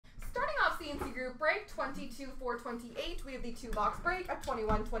CNC group break, 22-428. We have the 2-box break of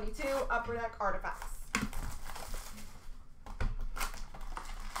 2122 Upper Deck Artifacts.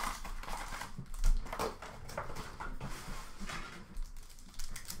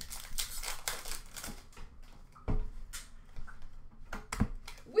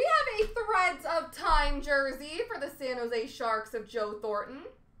 We have a Threads of Time jersey for the San Jose Sharks of Joe Thornton.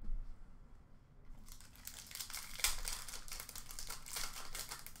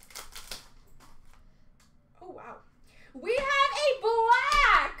 Oh, wow. We have a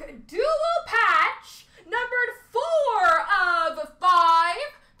black dual patch, numbered 4 of 5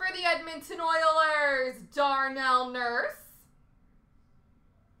 for the Edmonton Oilers, Darnell Nurse.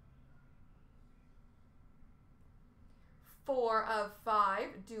 Four of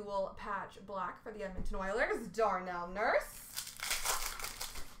 5 dual patch black for the Edmonton Oilers, Darnell Nurse.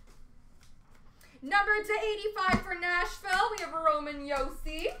 Numbered to 85 for Nashville, we have Roman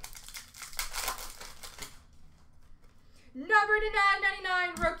Josi. Numbered to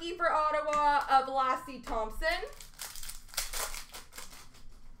 999 rookie for Ottawa of Lassie Thompson.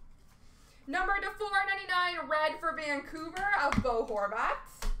 Numbered to 499 red for Vancouver of Bo Horvat.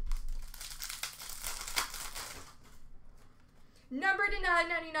 Numbered to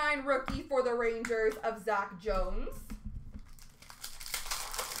 999 rookie for the Rangers of Zach Jones.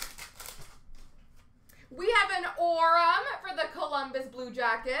 We have an Aurum for the Columbus Blue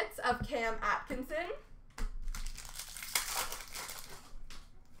Jackets of Cam Atkinson.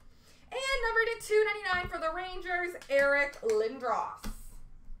 And numbered to 299 for the Rangers, Eric Lindros.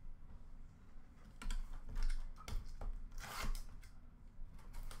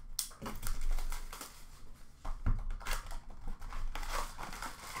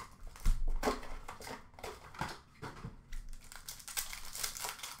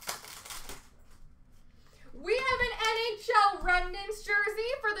 We have an NHL Remnants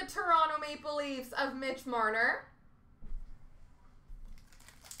jersey for the Toronto Maple Leafs of Mitch Marner.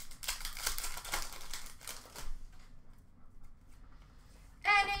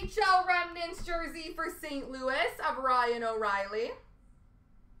 NHL Remnants jersey for St. Louis of Ryan O'Reilly.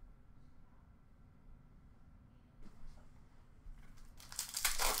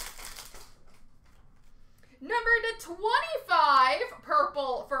 Numbered to 25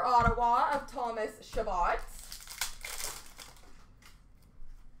 purple for Ottawa of Thomas Chabot.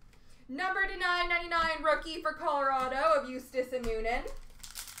 Numbered to 999 rookie for Colorado of Eustace Noonan.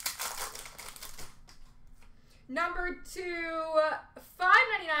 Number 2,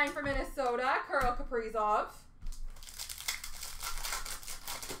 $5.99 for Minnesota, Kirill Kaprizov.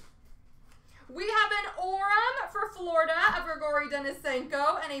 We have an Aurum for Florida of Grigory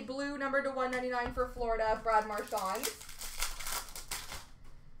Denisenko and a blue number to 199 for Florida of Brad Marchand.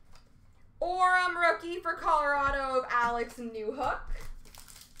 Aurum rookie for Colorado of Alex Newhook.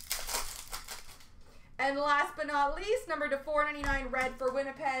 And last but not least, number to 499 red for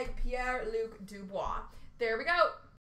Winnipeg, Pierre-Luc Dubois. There we go.